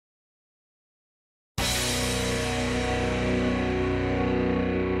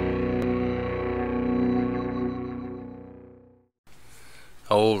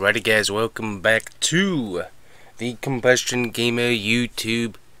Alrighty guys, welcome back to the Combustion Gamer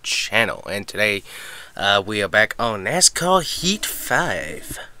YouTube channel, and today we are back on Nascar Heat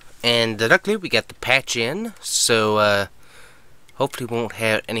 5, and luckily we got the patch in, so hopefully we won't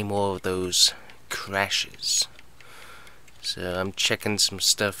have any more of those crashes. So I'm checking some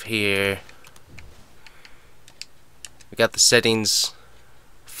stuff here. We got the settings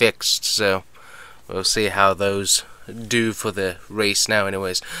fixed, so we'll see how those do for the race now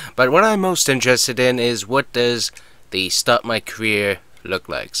anyways. But what I'm most interested in is what does the start my career look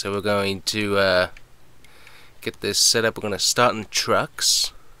like. So we're going to get this set up. We're going to start in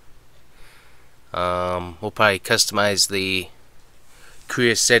trucks. We'll probably customize the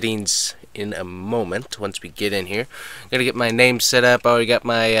career settings in a moment once we get in here. I'm going to get my name set up. I already got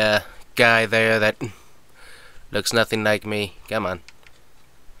my guy there that looks nothing like me. Come on.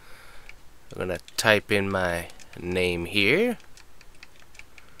 I'm going to type in my name here.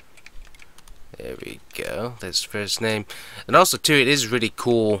 There we go. That's first name. And also too, it is really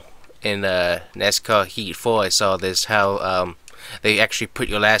cool in NASCAR Heat 4. I saw this, how they actually put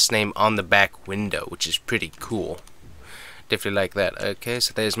your last name on the back window, which is pretty cool. Definitely like that. Okay,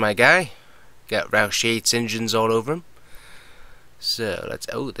 so there's my guy. Got Roush Yates engines all over him. So let's.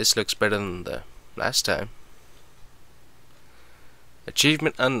 Oh, this looks better than the last time.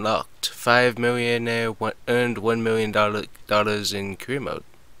 Achievement unlocked. 5 millionaire earned $1 million in career mode.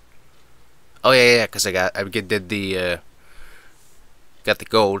 Oh yeah, because I did the got the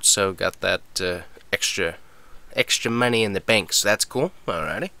gold, so got that extra money in the bank. So that's cool.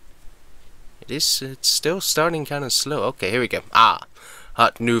 Alrighty. It's still starting kind of slow. Okay, here we go.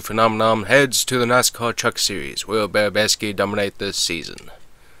 Hot new phenomenon heads to the NASCAR Truck Series. Will Bilicki dominate this season?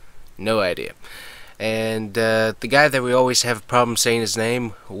 No idea. And the guy that we always have a problem saying his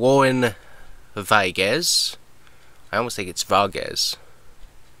name, Warren Viguez. I almost think it's Vargas,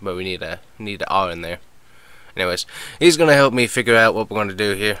 but we need a R in there. Anyways, he's gonna help me figure out what we're gonna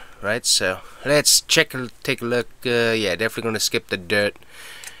do here, right? So let's take a look. Yeah, definitely gonna skip the dirt.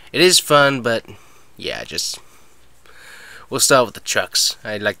 It is fun, but yeah, we'll start with the trucks.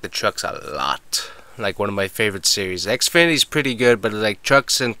 I like the trucks a lot. Like one of my favorite series. Xfinity's pretty good, but like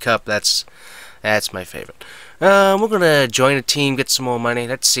trucks and Cup, that's my favorite. We're gonna join a team, get some more money.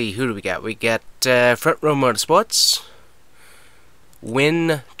 Let's see, who do we got? We got Front Row Motorsports,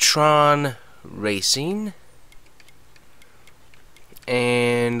 Wintron Racing,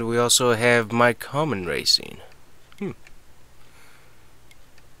 and we also have My Common Racing.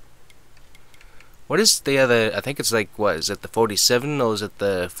 What is the other? I think it's like, what is it, the 47 or is it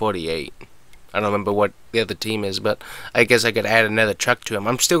the 48? I don't remember what the other team is, but I guess I could add another truck to him.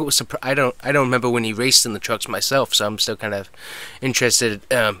 I'm still surprised. I don't remember when he raced in the trucks myself, so I'm still kind of interested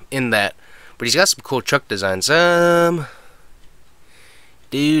in that. But he's got some cool truck designs. We're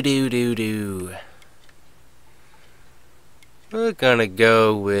gonna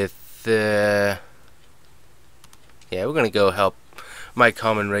go with yeah, we're gonna go help My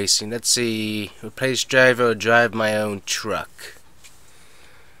Common Racing. Let's see, replace driver or drive my own truck.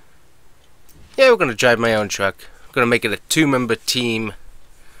 Yeah, we're gonna drive my own truck. I'm gonna make it a 2-member team.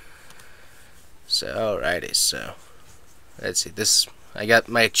 So, alrighty, so let's see. This, I got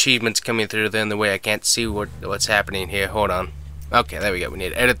my achievements coming through there in the way I can't see what's happening here. Hold on. Okay, there we go. We need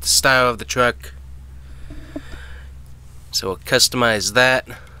to edit the style of the truck. So we'll customize that.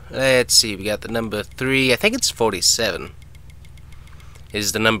 Let's see. We got the number 3. I think it's 47.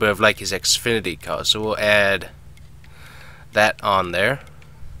 Is the number of like his Xfinity car. So we'll add that on there.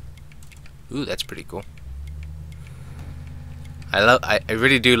 Ooh, that's pretty cool. I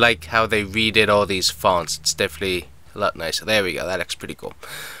really do like how they redid all these fonts. It's definitely a lot nicer. There we go. That looks pretty cool.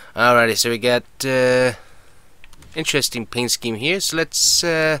 Alrighty, so we got interesting paint scheme here. So let's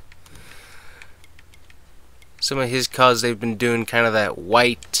some of his cars, they've been doing kind of that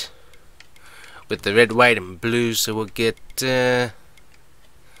white with the red, white, and blue. So we'll get I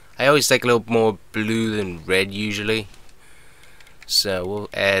always like a little more blue than red usually. So we'll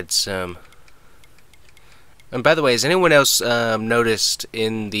add some. And by the way, has anyone else noticed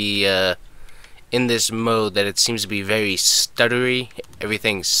in the in this mode that it seems to be very stuttery?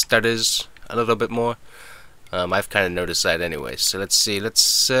 Everything stutters a little bit more. I've kind of noticed that anyway. So let's see.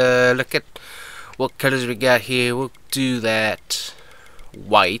 Let's look at what colors we got here. We'll do that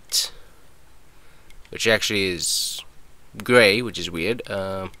white, which actually is gray, which is weird.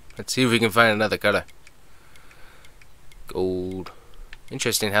 Let's see if we can find another color. Gold.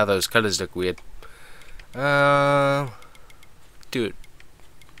 Interesting how those colors look weird. Dude,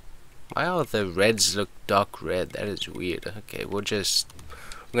 why all the reds look dark red? That is weird. Okay, we're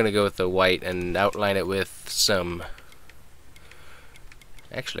gonna go with the white and outline it with some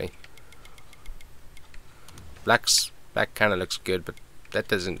Actually, black kind of looks good, but that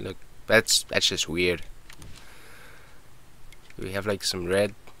doesn't look. That's just weird. Do we have like some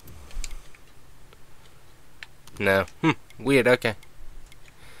red? No. Weird. Okay.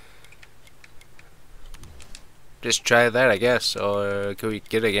 Just try that, I guess. Or could we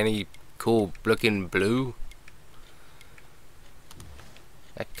get like any cool looking blue?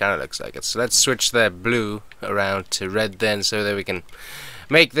 That kind of looks like it. So let's switch that blue around to red then, so that we can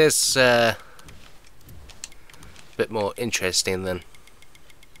make this a bit more interesting then.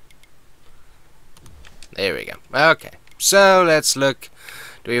 There we go. Okay. So let's look.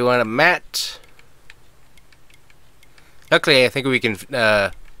 Do we want a matte? Luckily, I think we can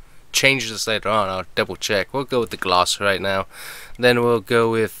change this later on. I'll double check. We'll go with the gloss right now. Then we'll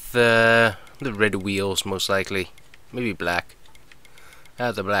go with the red wheels, most likely. Maybe black.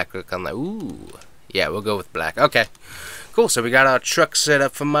 How's the black look on that? Ooh. Yeah, we'll go with black. Okay. Cool. So we got our truck set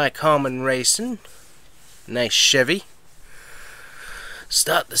up for my common racing. Nice Chevy.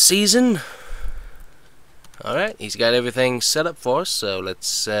 Start the season. Alright, he's got everything set up for us, so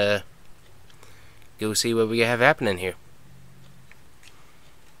let's go see what we have happening here.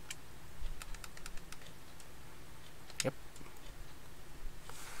 Yep.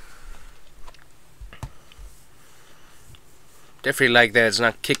 Definitely like that it's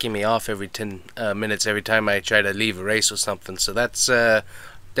not kicking me off every 10 minutes every time I try to leave a race or something, so that's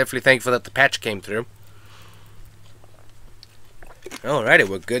definitely thankful that the patch came through. Alrighty,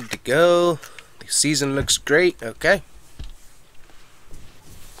 we're good to go. The season looks great. Okay.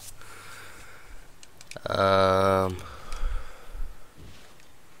 I'm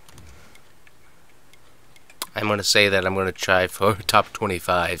gonna say that I'm gonna try for top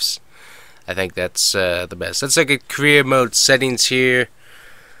 25s. I think that's the best. Let's look at career mode settings here.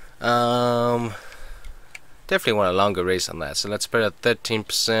 Definitely want a longer race on that. So let's put it at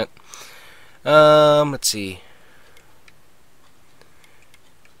 13%. Let's see.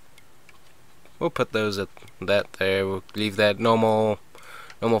 We'll put those at that there. We'll leave that normal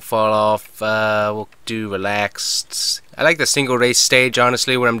fall off. We'll do relaxed. I like the single race stage,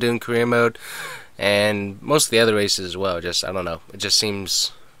 honestly, when I'm doing career mode, and most of the other races as well. Just, I don't know, it just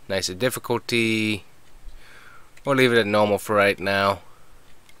seems nice. At difficulty, we'll leave it at normal for right now.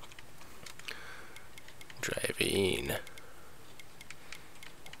 Driving.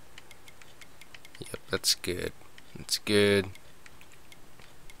 Yep, that's good. That's good.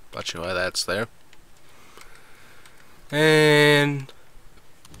 Not sure why that's there. And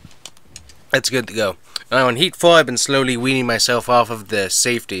that's good to go. Now on Heat 4, I've been slowly weaning myself off of the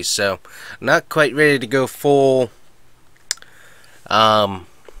safety, so not quite ready to go full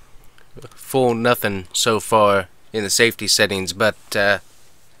nothing so far in the safety settings, but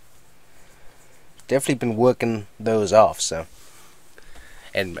definitely been working those off. So,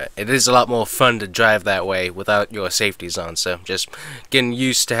 and it is a lot more fun to drive that way without your safeties on. So just getting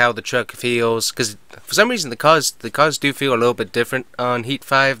used to how the truck feels, because for some reason the cars do feel a little bit different on Heat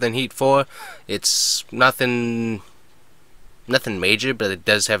 5 than Heat 4. It's nothing major, but it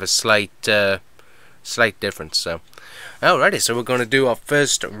does have a slight difference. So alrighty, so we're going to do our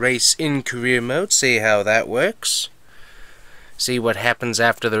first race in career mode, see how that works, see what happens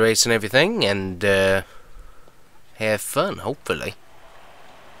after the race and everything, and have fun, hopefully.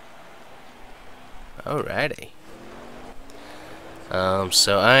 Alrighty.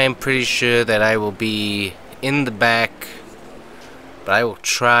 So I'm pretty sure that I will be in the back, but I will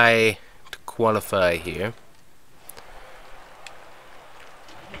try to qualify here.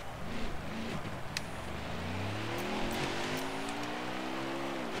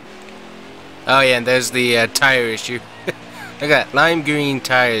 Oh yeah, and there's the tire issue. Look at that, lime green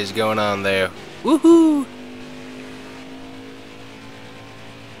tires going on there. Woohoo!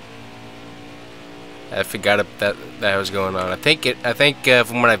 I forgot that was going on. I think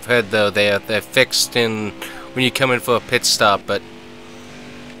from what I've heard though, they're fixed in when you come in for a pit stop, but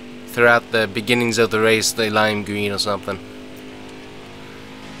throughout the beginnings of the race they lime green or something.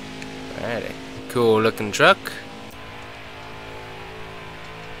 Alrighty, cool looking truck.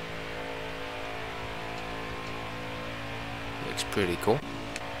 Looks pretty cool.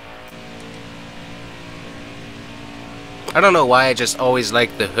 I don't know why I just always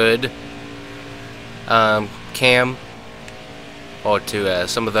like the hood cam, or to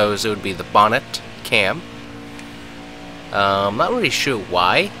some of those it would be the bonnet cam. I'm not really sure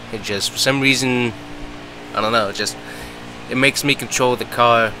why. It just, for some reason, I don't know, it makes me control the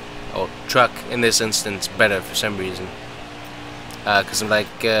car or truck in this instance better for some reason. Because I'm like,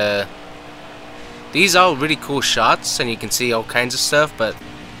 these are really cool shots and you can see all kinds of stuff, but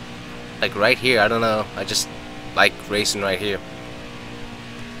like right here, I don't know, I just like racing right here.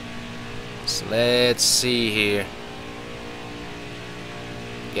 So let's see here.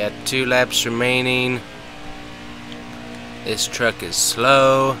 Got 2 laps remaining. This truck is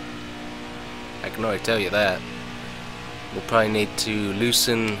slow. I can already tell you that. We'll probably need to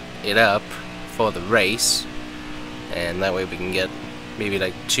loosen it up for the race, and that way we can get maybe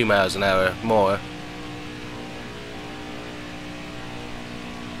like 2 miles an hour more.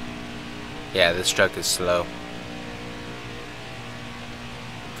 Yeah, this truck is slow.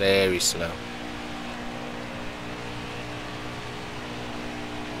 Very slow.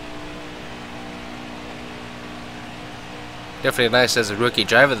 Definitely nice as a rookie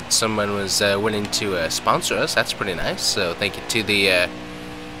driver that someone was willing to sponsor us. That's pretty nice. So thank you to the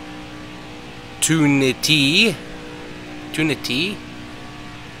Tunity.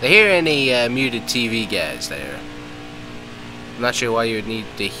 They hear any muted TV guys there? I'm not sure why you would need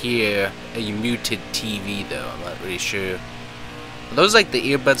to hear a muted TV though. I'm not really sure. Are those like the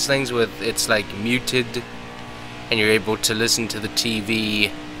earbuds things with it's like muted and you're able to listen to the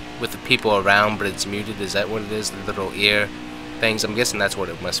TV with the people around but it's muted? Is that what it is? The little ear things? I'm guessing that's what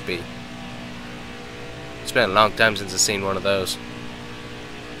it must be. It's been a long time since I've seen one of those.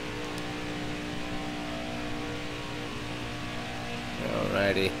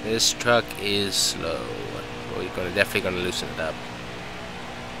 Alrighty, this truck is slow. We're definitely gonna loosen it up.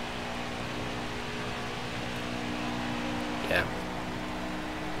 Yeah,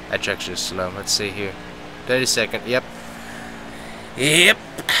 that truck's just slow. Let's see here. 32nd. Yep.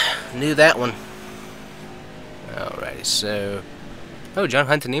 Knew that one. Alrighty, so oh, John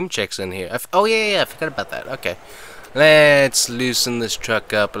Hunter checks in here. Oh yeah, I forgot about that. Okay, let's loosen this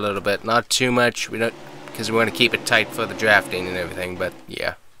truck up a little bit. Not too much. We don't, because we want to keep it tight for the drafting and everything. But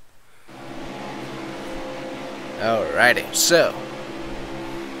yeah. Alrighty, so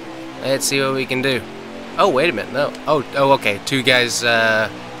let's see what we can do. Oh, wait a minute, no. Oh, okay. 2 guys, they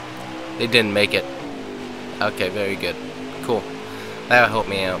didn't make it. Okay, very good. Cool. That'll help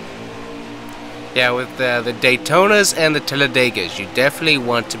me out. Yeah, with the Daytonas and the Talladegas, you definitely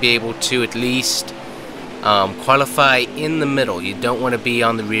want to be able to at least qualify in the middle. You don't want to be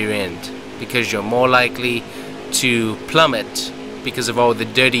on the rear end, because you're more likely to plummet because of all the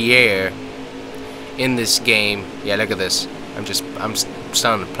dirty air in this game. Yeah, look at this. I'm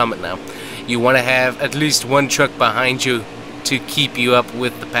starting to plummet now. You want to have at least one truck behind you to keep you up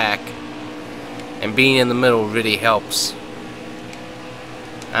with the pack, and being in the middle really helps.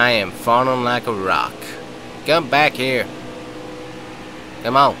 I am falling like a rock. Come back here.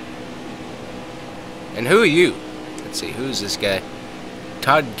 Come on. And who are you? Let's see, who's this guy?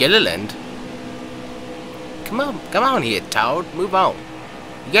 Todd Gilliland. Come on here, Todd. Move on.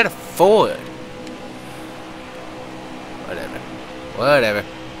 You got a Ford. Whatever.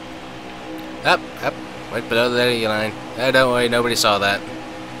 Up. Right below the lady line. Don't worry, nobody saw that.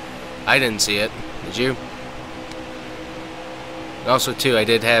 I didn't see it. Did you? Also, too, I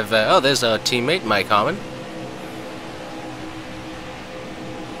did have... oh, there's our teammate, Mike Harmon.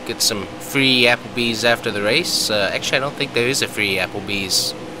 Get some free Applebee's after the race. Actually, I don't think there is a free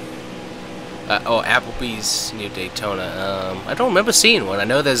Applebee's. Applebee's near Daytona. I don't remember seeing one. I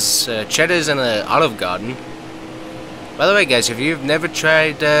know there's Cheddar's and the Olive Garden. By the way, guys, if you've never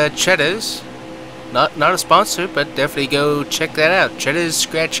tried Cheddar's, not a sponsor, but definitely go check that out. Cheddar's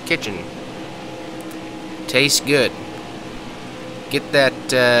Scratch Kitchen. Tastes good. Get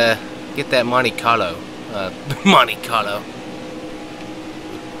that Monte Carlo. Monte Carlo.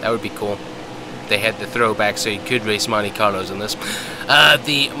 That would be cool. They had the throwback so you could race Monte Carlos in this.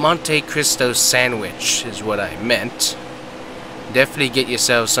 The Monte Cristo sandwich is what I meant. Definitely get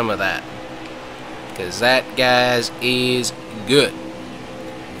yourself some of that, because that, guys, is good.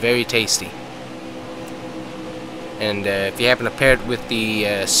 Very tasty. And if you happen to pair it with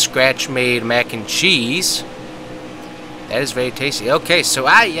the scratch-made mac and cheese, that is very tasty. Okay, so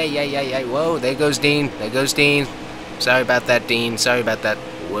whoa, there goes Dean. There goes Dean. Sorry about that, Dean. Sorry about that.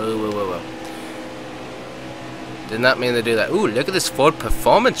 Whoa. Did not mean to do that. Ooh, look at this Ford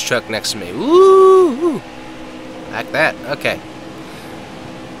Performance truck next to me. Ooh. Like that. Okay.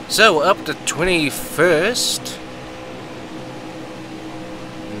 So, up to 21st.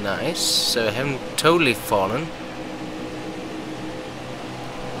 Nice. So, I haven't totally fallen.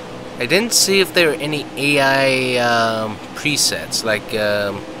 I didn't see if there were any AI presets. Like,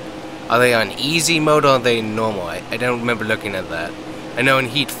 are they on easy mode or are they normal? I don't remember looking at that. I know in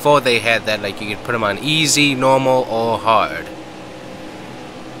Heat 4 they had that, like you could put them on easy, normal, or hard.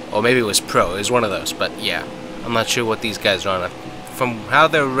 Or maybe it was pro. It was one of those. But yeah, I'm not sure what these guys are on. From how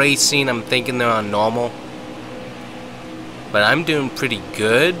they're racing, I'm thinking they're on normal. But I'm doing pretty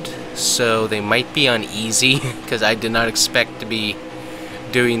good, so they might be on easy, because I did not expect to be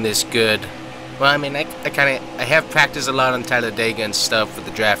doing this good Well, I mean, I have practiced a lot on Talladega and stuff with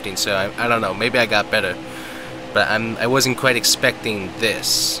the drafting, so I don't know, maybe I got better. But I wasn't quite expecting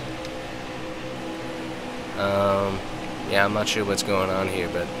this. Yeah, I'm not sure what's going on here,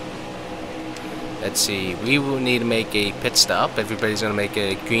 but let's see. We will need to make a pit stop. Everybody's gonna make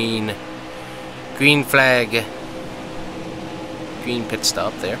a green flag, green pit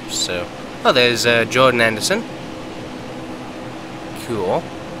stop there. So, oh, there's Jordan Anderson. Cool.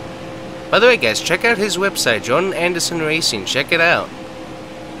 By the way, guys, check out his website, Jordan Anderson Racing. Check it out.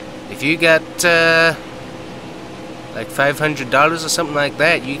 If you got like $500 or something like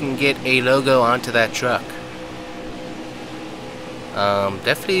that, you can get a logo onto that truck.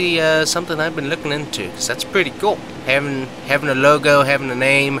 Definitely something I've been looking into, because that's pretty cool. Having a logo, having a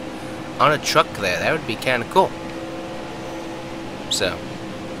name on a truck there, that would be kind of cool. So,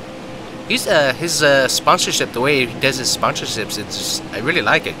 his sponsorship, the way he does his sponsorships, it's just, I really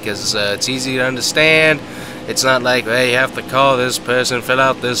like it, because it's easy to understand. It's not like, hey, you have to call this person, fill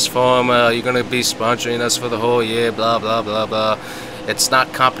out this form, you're going to be sponsoring us for the whole year, blah, blah, blah, blah. It's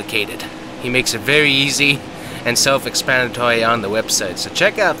not complicated. He makes it very easy and self-explanatory on the website. So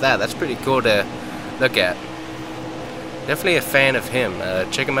check out that. That's pretty cool to look at. Definitely a fan of him.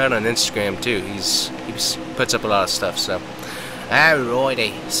 Check him out on Instagram too. He puts up a lot of stuff. So,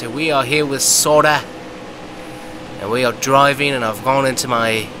 alrighty. So we are here with Soda, and we are driving. And I've gone into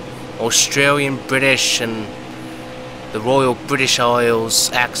my Australian British and the Royal British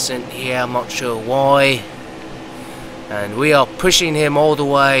Isles accent here. I'm not sure why. And we are pushing him all the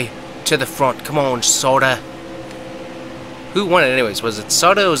way to the front. Come on, Soda. Who won it anyways? Was it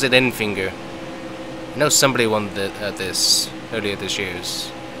Soda or was it Enfinger? I know somebody won this earlier this year.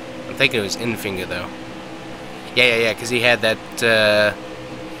 I'm thinking it was Enfinger though. Yeah, because he had that.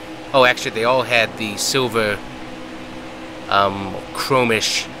 Oh, actually, they all had the silver,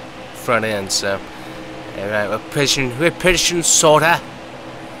 chromish front end. So, alright, we're pushing Soda.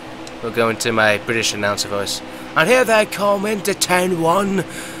 We'll go into my British announcer voice. And here they come into 10-1.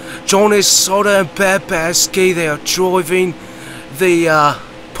 Johnny Soda and Bebeski, they are driving the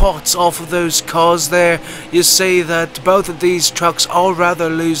pots off of those cars there. You see that both of these trucks are rather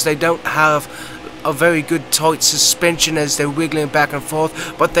loose. They don't have a very good tight suspension as they're wiggling back and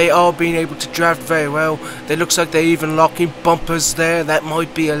forth, but they are being able to draft very well. It looks like they're even locking bumpers there. That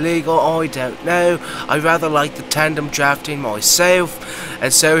might be illegal, I don't know. I rather like the tandem drafting myself.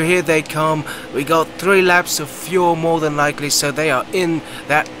 And so here they come. We got 3 laps of fuel more than likely, so they are in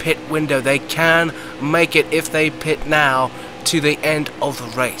that pit window. They can make it if they pit now to the end of the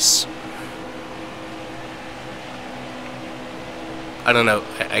race. I don't know,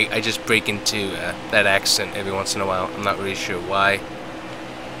 I just break into that accent every once in a while. I'm not really sure why.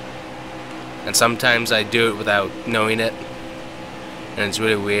 And sometimes I do it without knowing it. And it's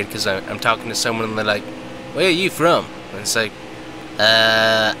really weird because I'm talking to someone and they're like, where are you from? And it's like,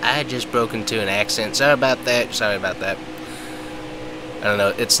 I just broke into an accent. Sorry about that. I don't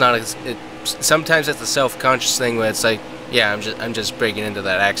know, it's not sometimes it's a self-conscious thing where it's like, yeah, I'm just breaking into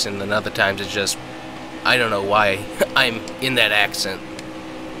that accent, and other times it's just, I don't know why I'm in that accent.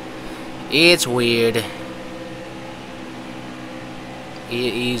 It's weird. It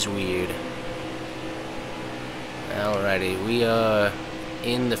is weird. Alrighty, we are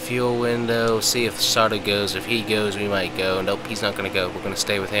in the fuel window. See if Soda goes. If he goes, we might go. Nope, he's not gonna go. We're gonna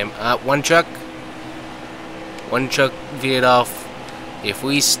stay with him. One truck veered off. If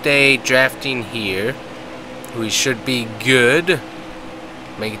we stay drafting here, we should be good.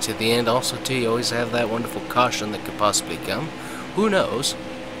 Make it to the end. Also, too, you always have that wonderful caution that could possibly come. Who knows?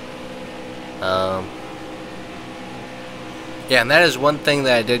 Yeah, and that is one thing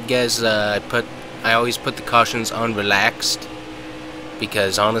that I did, guys. I always put the cautions on relaxed,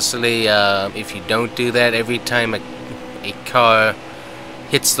 because honestly, if you don't do that, every time a car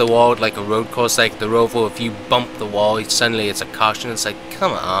hits the wall, like a road course like the Roval, if you bump the wall, suddenly it's a caution. It's like,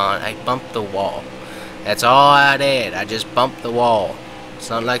 come on, I bumped the wall. That's all I did. I just bumped the wall. It's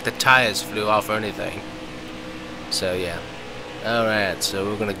not like the tires flew off or anything. So yeah. Alright, so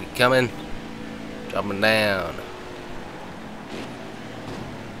we're gonna be coming. Dropping down.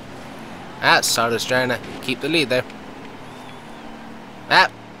 Soda's trying to keep the lead there. I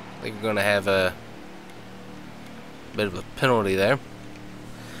think we're gonna have a bit of a penalty there.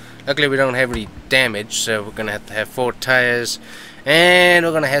 Luckily we don't have any damage, so we're gonna have to have 4 tires. And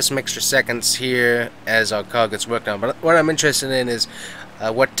we're gonna have some extra seconds here as our car gets worked on. But what I'm interested in is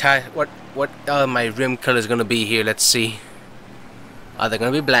what my rim color is gonna be here. Let's see. Are they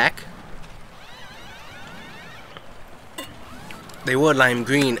gonna be black? They were lime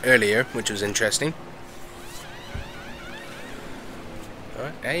green earlier, which was interesting.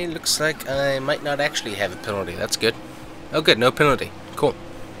 Alright. Hey, looks like I might not actually have a penalty. That's good. Oh, good, no penalty. Cool.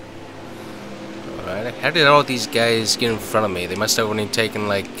 Alright, how did all these guys get in front of me? They must have only taken,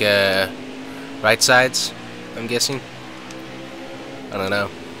 like, right sides, I'm guessing. I don't know.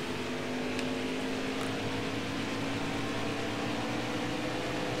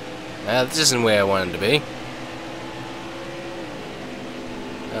 This isn't where I wanted to be.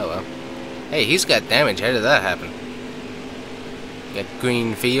 Oh well. Hey, he's got damage. How did that happen? Got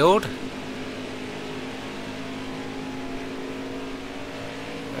green field.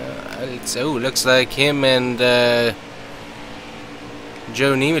 Looks like him and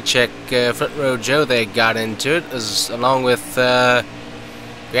Joe Nemechek, front row Joe, they got into it, along with Grant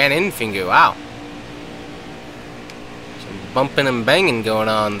Enfinger. Wow. Some bumping and banging going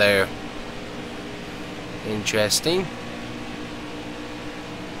on there. Interesting.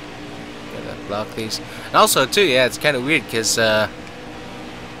 Gotta block these. And also, too, yeah, it's kind of weird because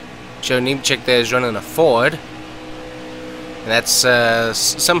Joe Nemechek there is running a Ford. And that's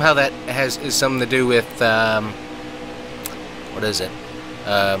somehow that is something to do with what is it?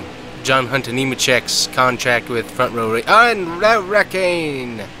 John Hunter Nemechek's contract with Front Row and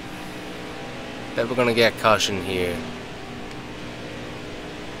wrecking. Bet we're gonna get caution here.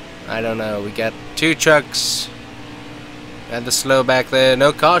 I don't know. We got two trucks. Got the slow back there.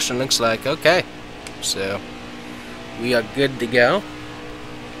 No caution. Looks like okay. So we are good to go.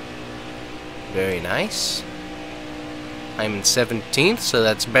 Very nice. I'm in 17th, so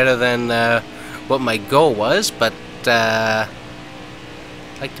that's better than what my goal was, but I'd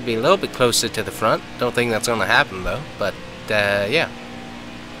like to be a little bit closer to the front. Don't think that's going to happen, though, but yeah.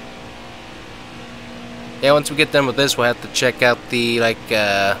 Yeah, once we get done with this, we'll have to check out the, like,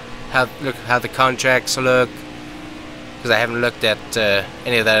 how the contracts look, because I haven't looked at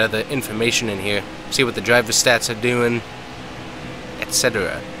any of that other information in here. See what the driver stats are doing,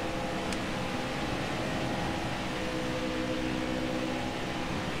 etc.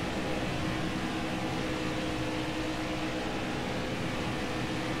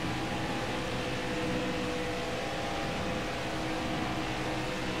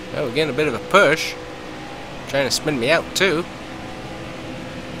 Oh, we're getting a bit of a push. Trying to spin me out, too.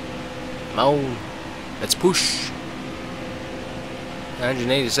 Come on. Let's push.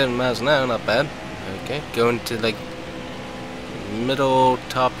 187 miles an hour, not bad. Okay, going to, like, middle,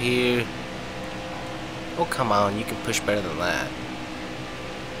 top here. Oh, come on. You can push better than that.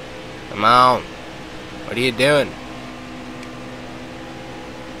 Come on. What are you doing?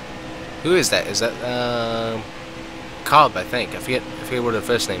 Who is that? Is that, Cobb, I think. I forget what her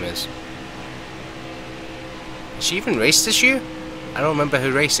first name is. Has she even raced this year? I don't remember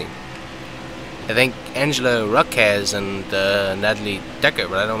her racing. I think Angela Ruck has and Natalie Decker,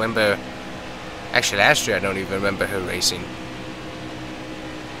 but I don't remember. Actually, last year I don't even remember her racing.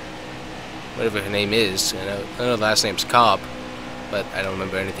 Whatever her name is. I know the last name's Cobb, but I don't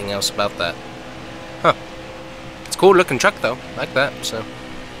remember anything else about that. Huh. It's a cool looking truck though. I like that, so.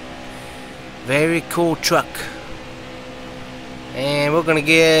 Very cool truck. And we're gonna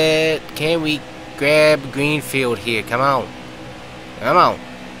get... Can we grab Greenfield here? Come on. Come on.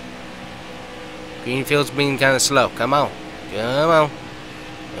 Greenfield's being kind of slow. Come on. Come on.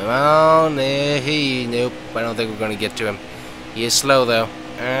 Come on. Nope. I don't think we're gonna get to him. He is slow though.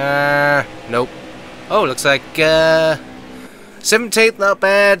 Nope. Oh, looks like 17th, not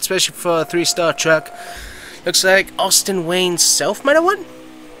bad, especially for a 3-star truck. Looks like Austin Wayne Self might have won.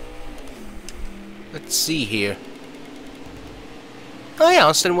 Let's see here. Oh yeah,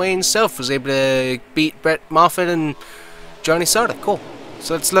 Austin Wayne Self was able to beat Brett Moffitt and Johnny Sauter. Cool.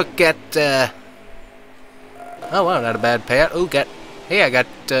 So let's look at. Oh wow, not a bad payout. Oh, hey, I got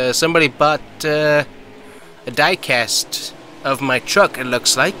somebody bought a diecast of my truck. It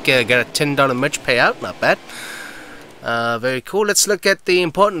looks like got a $10 merch payout. Not bad. Very cool. Let's look at the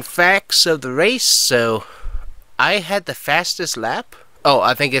important facts of the race. So I had the fastest lap. Oh,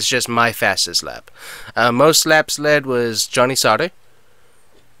 I think it's just my fastest lap. Most laps led was Johnny Sauter.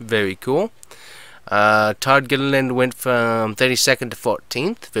 Very cool. Todd Gilliland went from 32nd to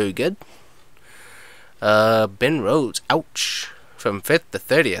 14th. Very good. Ben Rhodes, ouch, from 5th to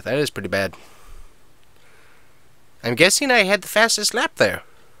 30th. That is pretty bad. I'm guessing I had the fastest lap there.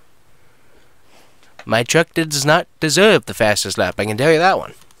 My truck does not deserve the fastest lap, I can tell you that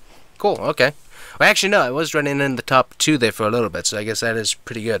one. Cool, okay. Well, actually, no, I was running in the top 2 there for a little bit, so I guess that is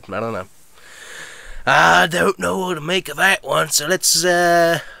pretty good. I don't know. I don't know what to make of that one, so let's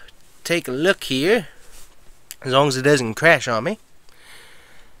take a look here. As long as it doesn't crash on me.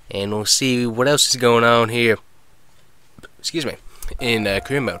 And we'll see what else is going on here. Excuse me. In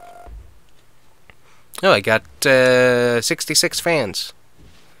career mode. Oh, I got 66 fans.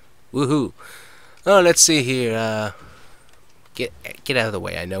 Woohoo! Oh, let's see here. Get out of the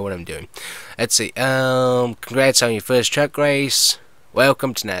way. I know what I'm doing. Let's see. Congrats on your first truck race.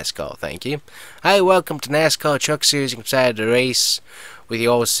 Welcome to NASCAR. Thank you. Hi, welcome to NASCAR Truck Series. I'm excited to race with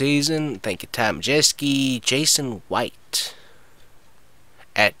you all season. Thank you, Tom Majeski, Jason White,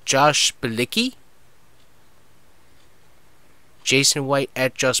 at Josh Bilicki. Jason White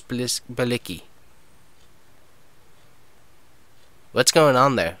at Josh Bilicki. What's going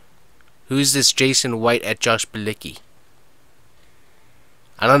on there? Who's this Jason White at Josh Bilicki?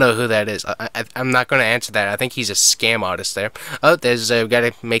 I don't know who that is. I'm not going to answer that. I think he's a scam artist there. Oh, there's got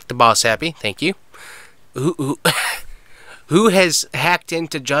to make the boss happy. Thank you. Who has hacked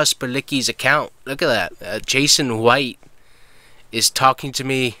into Josh Bilicki's account? Look at that. Jason White is talking to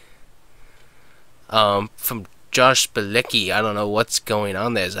me from Josh Bilicki. I don't know what's going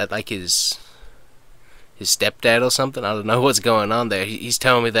on there. Is that like his stepdad or something? I don't know what's going on there. He's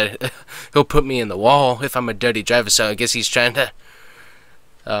telling me that he'll put me in the wall if I'm a dirty driver, so I guess he's trying to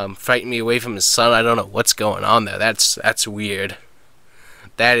frighten me away from his son. I don't know what's going on there. That's weird.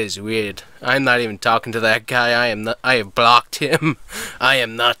 That is weird. I'm not even talking to that guy. I have blocked him. I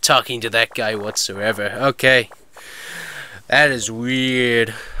am not talking to that guy whatsoever. Okay. That is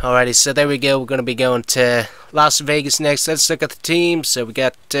weird. Alrighty, so there we go. We're gonna be going to Las Vegas next. Let's look at the team. So we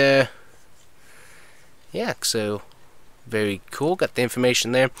got yeah, so very cool. Got the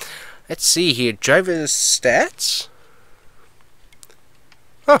information there. Let's see here. Driver's stats.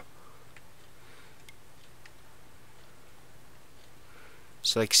 Huh.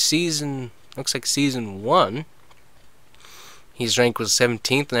 So like looks like season 1. His rank was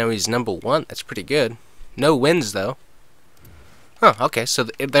 17th, now he's number 1. That's pretty good. No wins though. Huh, okay, so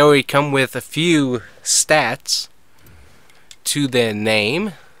they already come with a few stats to their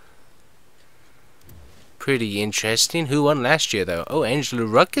name. Pretty interesting. Who won last year though? Oh, Angela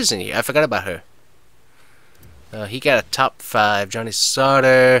Ruck is in here. I forgot about her. He got a top 5. Johnny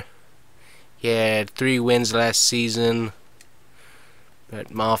Sauter. He had 3 wins last season.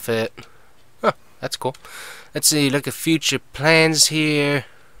 Brett Moffitt. Huh, that's cool. Let's see, look at future plans here.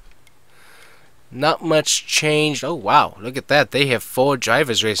 Not much changed. Oh, wow, look at that. They have 4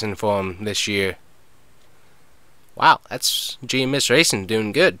 drivers racing for them this year. Wow, that's GMS Racing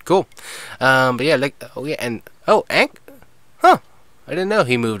doing good. Cool. But yeah, like, oh yeah, and, oh, huh, I didn't know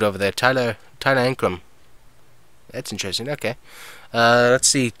he moved over there. Tyler Ankrum. That's interesting. Okay. Let's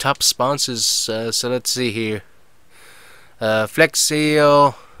see, top sponsors. So let's see here. Flex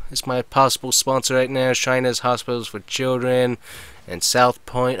Seal is my possible sponsor right now. Shriners Hospitals for Children and South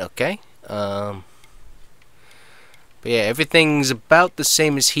Point. Okay. But yeah, everything's about the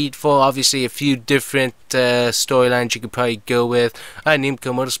same as Heatful. Obviously, a few different storylines you could probably go with.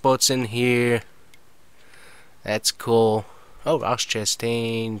 Nimco Motorsports in here. That's cool. Oh, Ross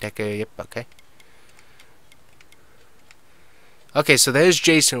Chastain, Decker. Yep. Okay. Okay, so there's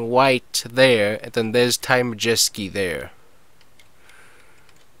Jason White there, and then there's Ty Majeski there.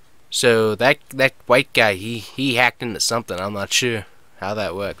 So that white guy, he hacked into something. I'm not sure how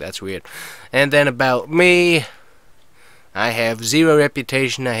that worked. That's weird. And then about me, I have 0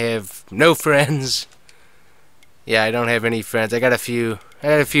 reputation. I have no friends. Yeah, I don't have any friends. I got a few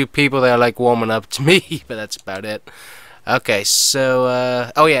people that are like warming up to me, but that's about it. Okay,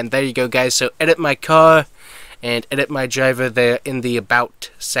 so oh yeah, and there you go, guys. So edit my car and edit my driver there in the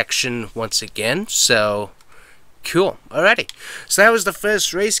about section once again. So cool. Alrighty. So that was the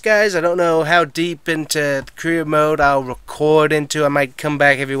first race, guys. I don't know how deep into the career mode I'll record into. I might come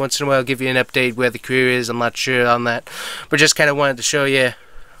back every once in a while, give you an update where the career is. I'm not sure on that. But just kind of wanted to show you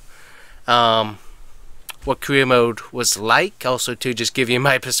what career mode was like. Also to just give you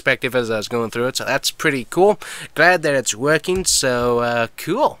my perspective as I was going through it. So that's pretty cool. Glad that it's working. So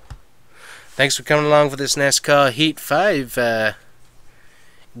cool. Thanks for coming along for this NASCAR Heat 5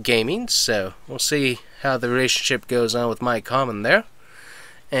 gaming. So we'll see how the relationship goes on with Mike Harmon there,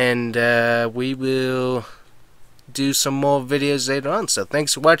 and we will do some more videos later on. So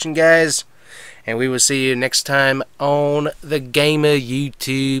thanks for watching, guys, and we will see you next time on the Gamer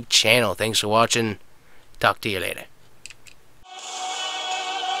YouTube channel. Thanks for watching. Talk to you later.